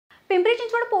Pimpri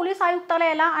Chinchwad police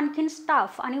आयुक्तालयाला आणखीन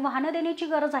staff आणि वाहनं देण्याची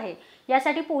गरज आहे।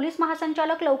 यासाठी पोलीस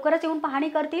महासंचालक लवकरच येऊन पाहणी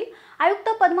करतील। आयुक्त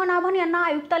पद्मनाभन यांना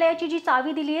आयुक्तालयाची जी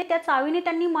चावी दिली आहे त्या चावीने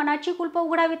त्यांनी मनाची कुलप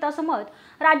उघडावीत असं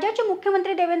मत राज्याचे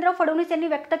मुख्यमंत्री देवेंद्र फडणवीस यांनी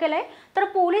व्यक्त केलंय। तर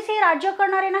पोलीस हे राज्य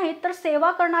करणारे नाहीत तर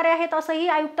सेवा करणारे आहेत असंही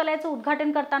आयुक्तालयाचं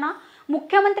उद्घाटन करताना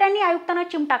मुख्यमंत्र्यांनी आयुक्तांना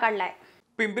चिमटा काढलाय।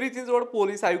 पिंपरी चिंचवड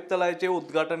पोलीस आयुक्तालयाचे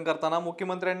उद्घाटन करताना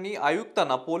मुख्यमंत्र्यांनी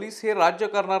आयुक्तांना पोलीस हे राज्य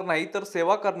करणार नाही तर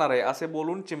सेवा करणार आहे असे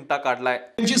बोलून चिमटा काढलाय।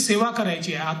 त्यांची सेवा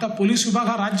करायची आहे। आता पोलीस विभाग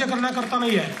हा राज्य करण्याकरता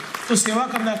नाही आहे, तो सेवा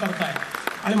करण्याकरता आहे।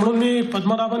 आणि म्हणून मी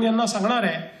पद्मनाभन यांना सांगणार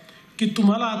आहे की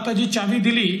तुम्हाला आता जी चावी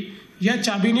दिली या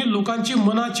चावीने लोकांची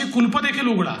मनाची कुलप देखील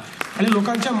उघडा आणि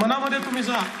लोकांच्या मनामध्ये तुम्ही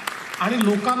जा आणि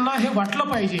लोकांना हे वाटलं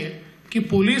पाहिजे की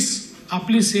पोलीस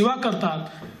आपली सेवा करतात।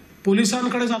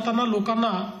 पोलिसांकडे जाताना लोकांना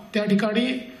त्या ठिकाणी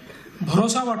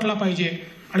भरोसा वाटला पाहिजे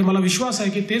आणि मला विश्वास आहे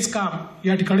की तेच काम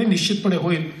या ठिकाणी निश्चितपणे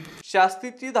होईल।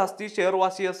 शास्तीची धास्ती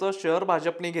शहरवासी असं शहर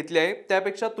भाजपने घेतले आहे,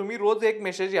 त्यापेक्षा तुम्ही रोज एक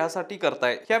मेसेज यासाठी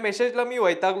करताय। ह्या मेसेजला मी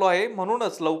वैतागलो आहे,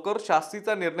 म्हणूनच लवकर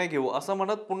शास्तीचा निर्णय घेऊ असं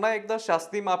म्हणत पुन्हा एकदा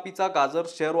शास्ती माफीचा गाजर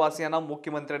शहरवासियांना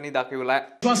मुख्यमंत्र्यांनी दाखवलाय।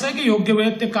 विश्वास आहे की योग्य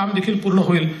वेळेत ते काम देखील पूर्ण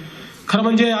होईल। खरं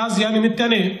म्हणजे आज या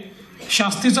निमित्ताने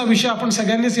शास्तीचा विषय आपण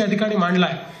सगळ्यांनीच या ठिकाणी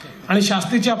मांडलाय आणि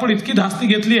शास्तीची आपण इतकी धास्ती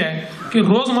घेतली आहे की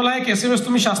रोज मला एक SMS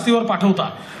तुम्ही शास्तीवर पाठवता।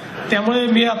 त्यामुळे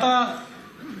मी आता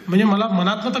म्हणजे मला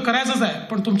मनातनं तर करायचंच आहे,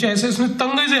 पण तुमच्या SMS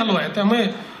तंगही झालो आहे। त्यामुळे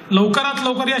लवकरात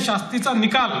लवकर या शास्तीचा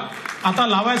निकाल आता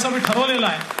लावायचा मी ठरवलेला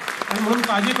आहे आणि म्हणून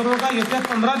काळजी करू नका। येत्या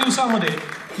 15 दिवसामध्ये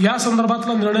या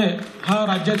संदर्भातला निर्णय हा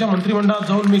राज्याच्या मंत्रिमंडळात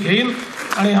जाऊन मी घेईन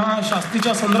आणि हा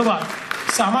शास्तीच्या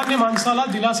संदर्भात सामान्य माणसाला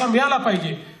दिलासा मिळाला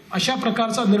पाहिजे अशा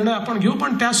प्रकारचा निर्णय आपण घेऊ।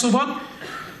 पण त्यासोबत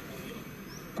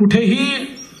कुठेही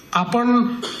आपण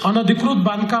अनधिकृत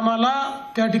बांधकामाला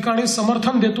त्या ठिकाणी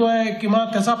समर्थन देतोय किंवा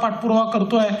त्याचा पाठपुरावा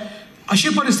करतोय अशी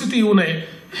परिस्थिती येऊ नये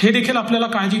हे देखील आपल्याला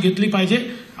काळजी घेतली पाहिजे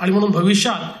आणि म्हणून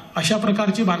भविष्यात अशा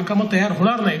प्रकारची बांधकामं तयार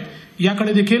होणार नाहीत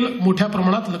याकडे देखील मोठ्या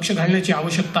प्रमाणात लक्ष घालण्याची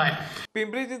आवश्यकता आहे।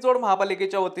 पिंपरी चिंचवड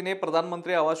महापालिकेच्या वतीने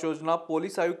प्रधानमंत्री आवास योजना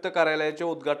पोलीस आयुक्त कार्यालयाचे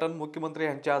उद्घाटन मुख्यमंत्री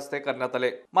यांच्या हस्ते करण्यात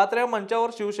आले। मात्र या मंचावर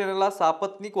शिवसेनेला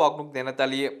सापत्निक वागणूक देण्यात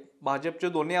आली आहे। भाजपचे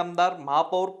दोन्ही आमदार,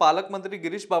 महापौर, पालकमंत्री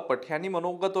गिरीश बापट यांनी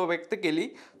मनोगत व्यक्त केली,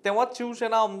 तेव्हाच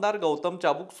शिवसेना आमदार गौतम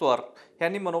चाबुकस्वार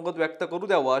यांनी मनोगत व्यक्त करू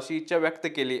द्यावं अशी इच्छा व्यक्त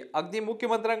केली। अगदी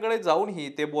मुख्यमंत्र्यांकडे जाऊनही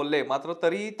ते बोलले, मात्र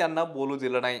तरीही त्यांना बोलू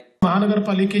दिलं नाही।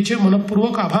 महानगरपालिकेचे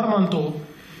मनपूर्वक आभार मानतो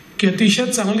की अतिशय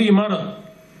चांगली इमारत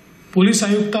पोलीस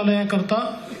आयुक्तालयाकरता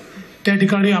त्या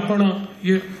ठिकाणी आपण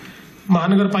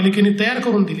महानगरपालिकेने तयार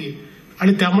करून दिली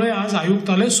आणि त्यामुळे आज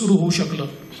आयुक्तालय सुरू होऊ शकलं।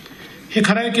 हे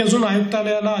खरं आहे की अजून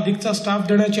आयुक्तालयाला अधिकचा स्टाफ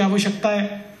देण्याची आवश्यकता आहे,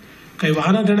 काही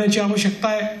वाहनं देण्याची आवश्यकता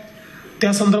आहे।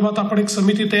 त्या संदर्भात आपण एक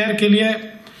समिती तयार केली आहे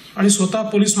आणि स्वतः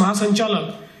पोलीस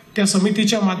महासंचालक त्या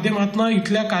समितीच्या माध्यमातून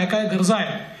इथल्या काय काय गरजा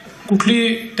आहेत,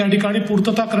 कुठली त्या ठिकाणी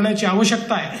पूर्तता करण्याची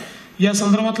आवश्यकता आहे या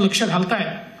संदर्भात लक्ष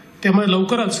घालतायत। त्यामुळे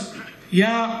लवकरच या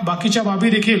बाकीच्या बाबी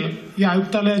देखील या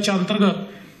आयुक्तालयाच्या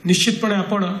अंतर्गत निश्चितपणे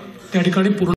आपण त्या ठिकाणी पूर्ण